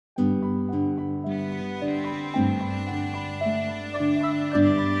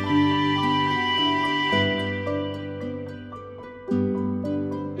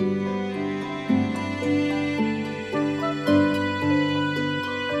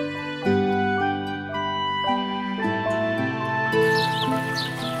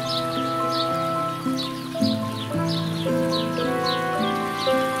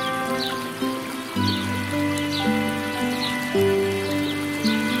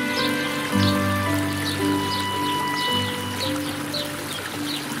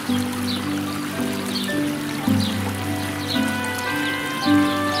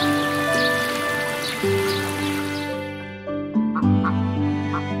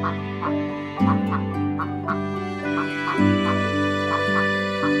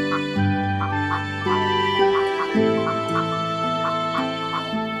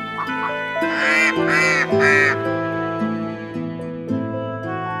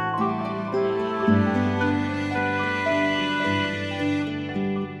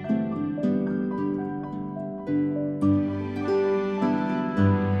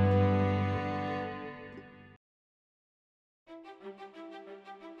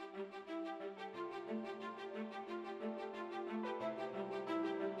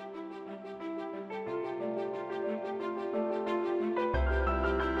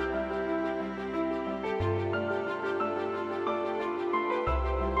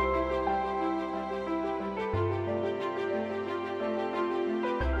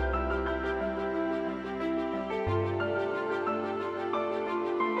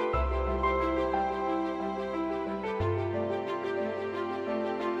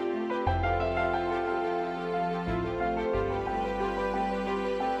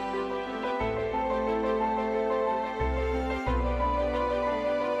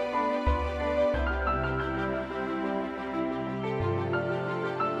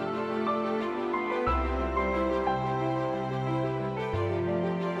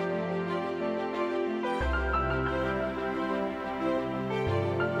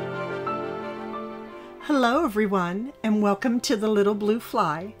Hello everyone, and welcome to the Little Blue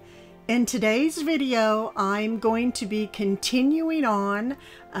Fly. In today's video, I'm going to be continuing on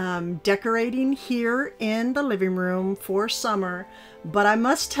decorating here in the living room for summer, but I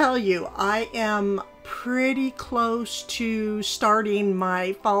must tell you, I am pretty close to starting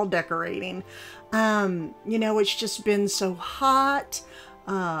my fall decorating. You know, it's just been so hot.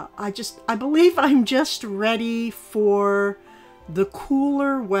 I believe I'm just ready for the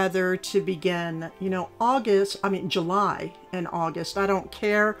cooler weather to begin. You know, July and August, I don't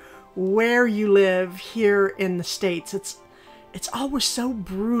care where you live here in the States, it's always so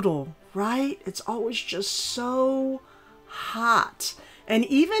brutal, right? It's always just so hot. And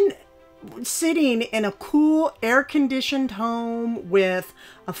even sitting in a cool air-conditioned home with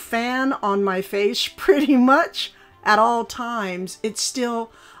a fan on my face pretty much at all times, it's still,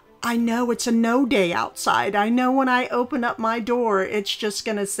 I know it's a no day outside. I know when I open up my door, it's just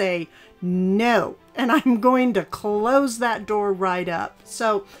gonna say no, and I'm going to close that door right up.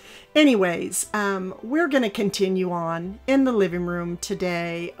 So anyways, we're gonna continue on in the living room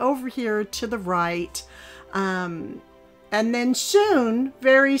today, over here to the right. And then soon,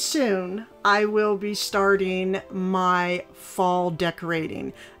 very soon, I will be starting my fall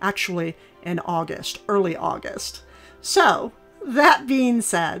decorating, actually in August, early August. So that being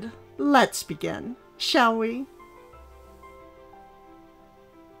said, let's begin, shall we?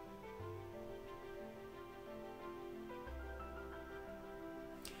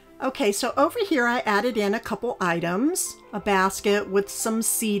 Okay, so over here I added in a couple items, a basket with some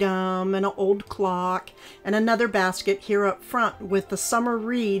sedum and an old clock, and another basket here up front with the summer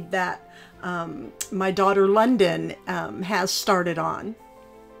reed that my daughter London has started on.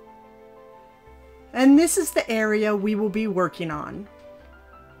 And this is the area we will be working on.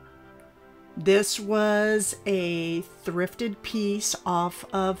 This was a thrifted piece off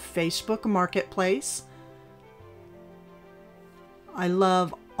of Facebook Marketplace. I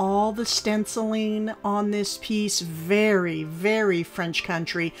love all the stenciling on this piece. Very, very French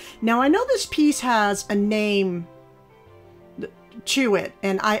country. Now I know this piece has a name to it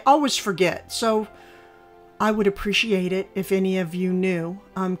and I always forget. So I would appreciate it if any of you knew,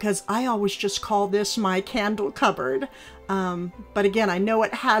 because I always just call this my candle cupboard. But again, I know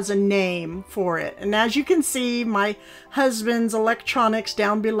it has a name for it. And as you can see, my husband's electronics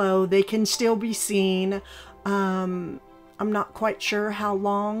down below, they can still be seen. I'm not quite sure how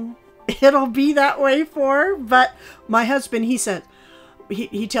long it'll be that way for, but my husband, he said,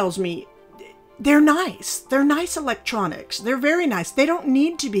 he tells me, they're nice. They're nice electronics. They're very nice. They don't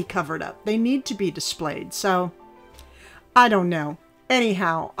need to be covered up. They need to be displayed. So, I don't know.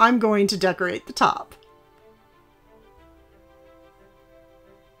 Anyhow, I'm going to decorate the top.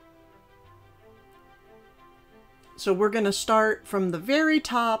 So we're going to start from the very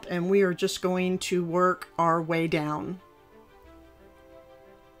top and we are just going to work our way down.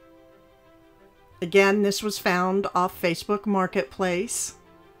 Again, this was found off Facebook Marketplace.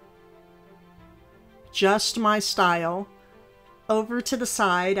 Just my style. Over to the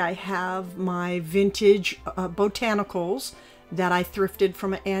side, I have my vintage botanicals that I thrifted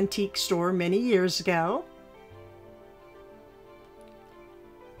from an antique store many years ago.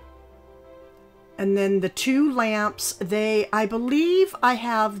 And then the two lamps, I believe I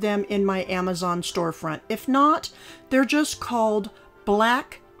have them in my Amazon storefront. If not, they're just called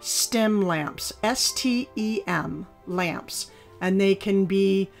black stem lamps, S-T-E-M lamps, and they can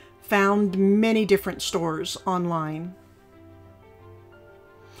be found many different stores online.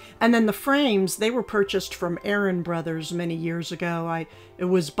 And then the frames, they were purchased from Aaron Brothers many years ago. It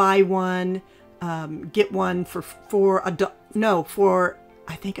was buy one, get one for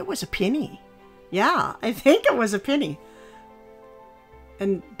I think it was a penny. Yeah, I think it was a penny.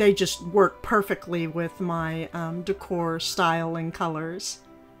 And they just work perfectly with my decor style and colors.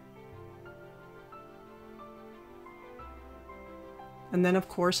 And then, of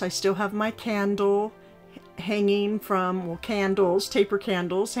course, I still have my candle hanging from, well, candles, taper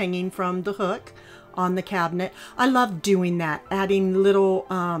candles hanging from the hook on the cabinet. I love doing that, adding little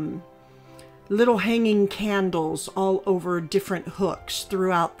hanging candles all over different hooks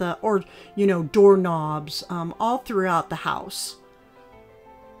throughout or, you know, doorknobs, all throughout the house.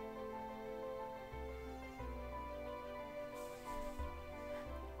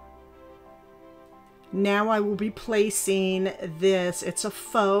 Now I will be placing this. It's a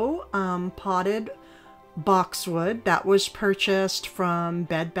faux potted boxwood that was purchased from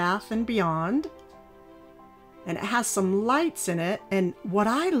Bed Bath & Beyond. And it has some lights in it. And what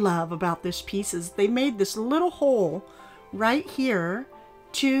I love about this piece is they made this little hole right here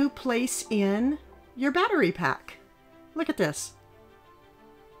to place in your battery pack. Look at this.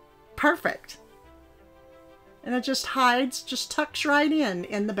 Perfect. And it just hides, just tucks right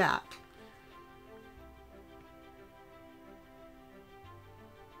in the back.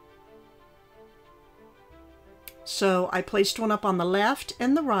 So I placed one up on the left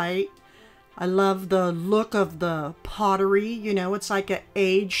and the right. I love the look of the pottery, you know, it's like an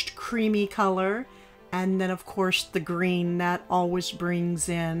aged creamy color. And then of course the green, that always brings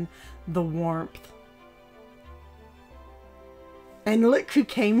in the warmth. And look who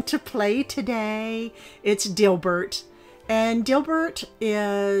came to play today. It's Dilbert. And Dilbert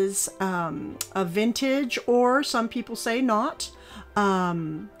is a vintage, or some people say not,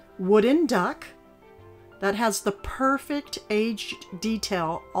 wooden duck that has the perfect aged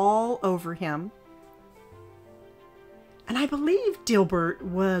detail all over him. And I believe Dilbert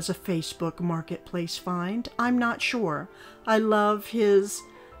was a Facebook Marketplace find. I'm not sure. I love his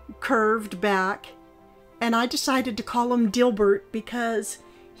curved back. And I decided to call him Dilbert because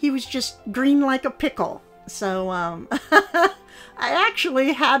he was just green like a pickle. So I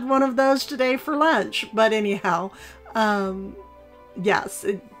actually had one of those today for lunch. But anyhow, yes,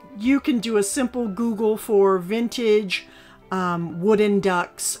 you can do a simple Google for vintage wooden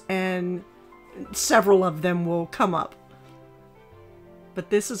ducks and several of them will come up.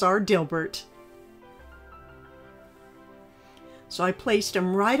 But this is our Dilbert. So I placed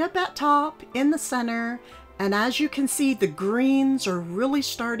him right up at top in the center, and as you can see, the greens are really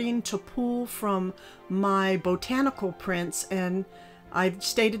starting to pull from my botanical prints, and I've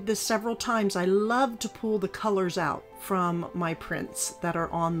stated this several times, I love to pull the colors out from my prints that are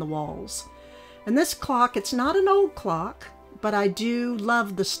on the walls. And this clock, it's not an old clock, but I do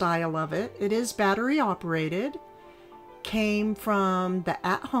love the style of it. It is battery operated, came from the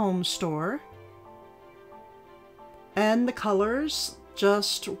at-home store. And the colors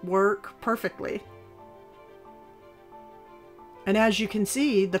just work perfectly. And as you can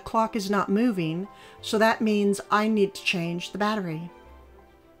see, the clock is not moving, so that means I need to change the battery.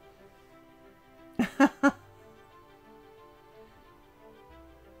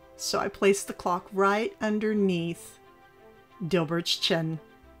 So I placed the clock right underneath Dilbert's chin.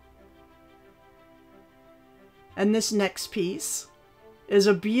 And this next piece is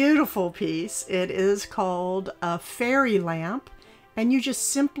a beautiful piece. It is called a fairy lamp, and you just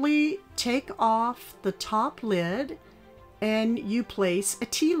simply take off the top lid and you place a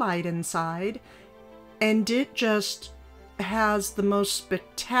tea light inside, and it just has the most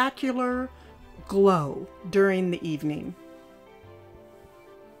spectacular glow during the evening.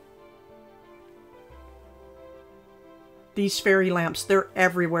 These fairy lamps, they're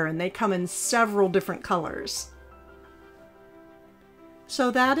everywhere and they come in several different colors.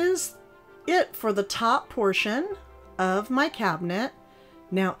 So that is it for the top portion of my cabinet.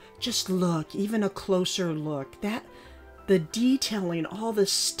 Now, just look, even a closer look. The detailing, all the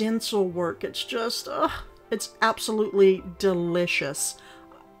stencil work, it's just, it's absolutely delicious.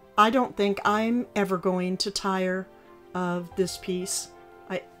 I don't think I'm ever going to tire of this piece.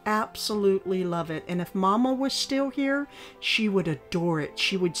 I absolutely love it. And if Mama was still here, she would adore it.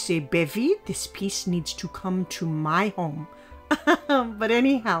 She would say, Beverly, this piece needs to come to my home. But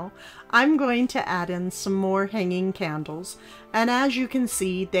anyhow, I'm going to add in some more hanging candles. And as you can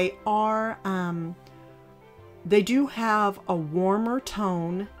see, they are, they do have a warmer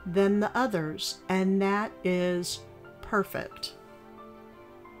tone than the others, and that is perfect.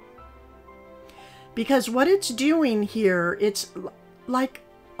 Because what it's doing here, it's like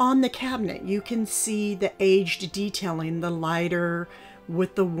on the cabinet, you can see the aged detailing, the lighter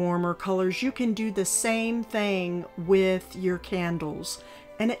with the warmer colors. You can do the same thing with your candles,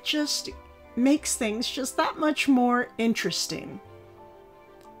 and it just makes things just that much more interesting.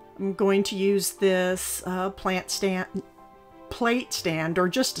 I'm going to use this plate stand, or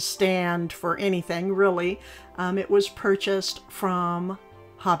just a stand for anything really. It was purchased from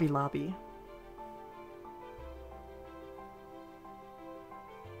Hobby Lobby.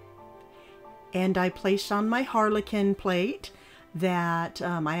 And I placed on my harlequin plate that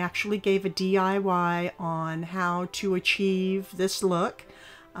I actually gave a DIY on how to achieve this look.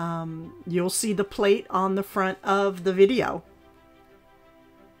 You'll see the plate on the front of the video.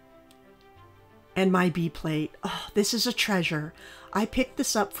 And my bee plate, oh, this is a treasure. I picked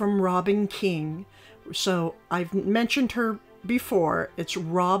this up from Robin King. So I've mentioned her before. It's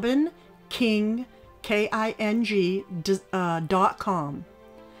Robin King, KING.com.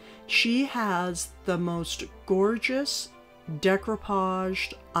 She has the most gorgeous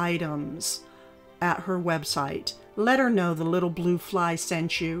decoupaged items at her website. Let her know the Little Blue Fly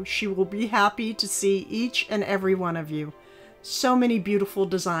sent you. She will be happy to see each and every one of you. So many beautiful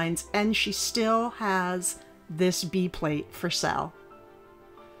designs, and she still has this bee plate for sale.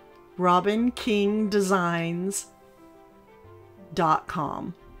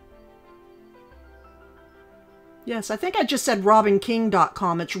 robinkingdesigns.com. Yes, I think I just said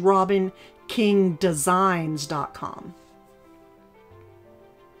robinking.com. It's robinkingdesigns.com.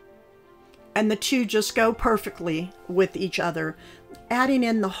 And the two just go perfectly with each other. Adding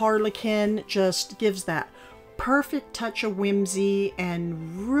in the harlequin just gives that perfect touch of whimsy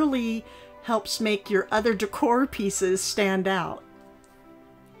and really helps make your other decor pieces stand out.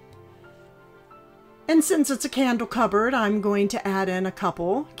 And since it's a candle cupboard, I'm going to add in a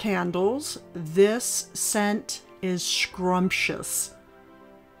couple candles. This scent is scrumptious.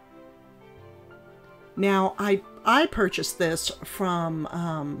 Now, I purchased this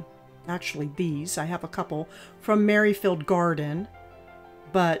from, actually these, I have a couple, from Merrifield Garden,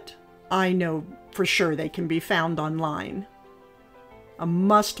 but I know for sure they can be found online. A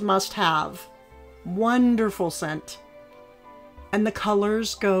must have. Wonderful scent. And the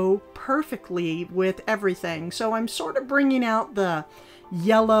colors go perfectly with everything. So I'm sort of bringing out the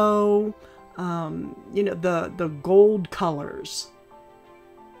yellow, you know, the gold colors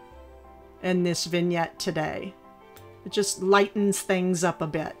in this vignette today. It just lightens things up a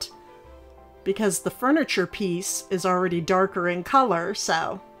bit because the furniture piece is already darker in color,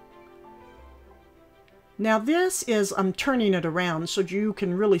 so. Now this is, I'm turning it around so you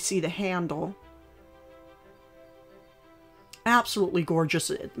can really see the handle. Absolutely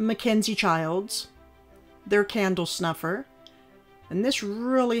gorgeous. Mackenzie Childs, their candle snuffer. And this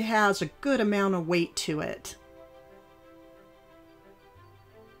really has a good amount of weight to it.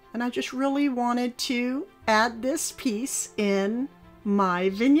 And I just really wanted to add this piece in my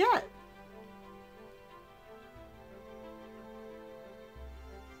vignette.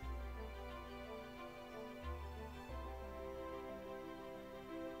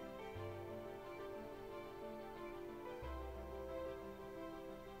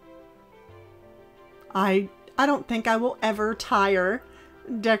 I don't think I will ever tire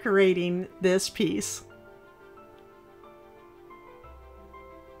decorating this piece.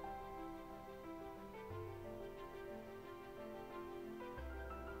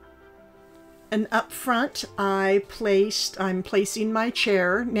 And up front, I'm placing my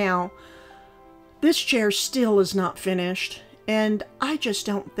chair. Now, this chair still is not finished, and I just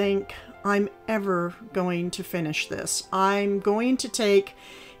don't think I'm ever going to finish this. I'm going to take,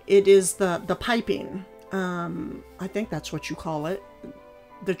 it is the piping, I think that's what you call it,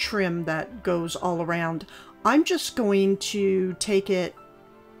 the trim that goes all around. I'm just going to take it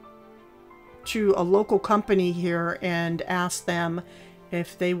to a local company here and ask them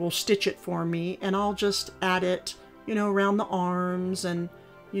if they will stitch it for me, and I'll just add it, you know, around the arms and,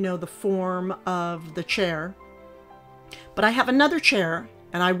 you know, the form of the chair. But I have another chair,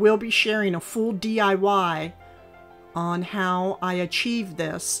 and I will be sharing a full DIY on how I achieved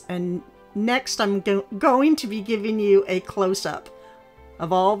this. And next I'm going to be giving you a close-up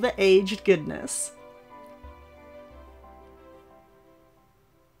of all the aged goodness.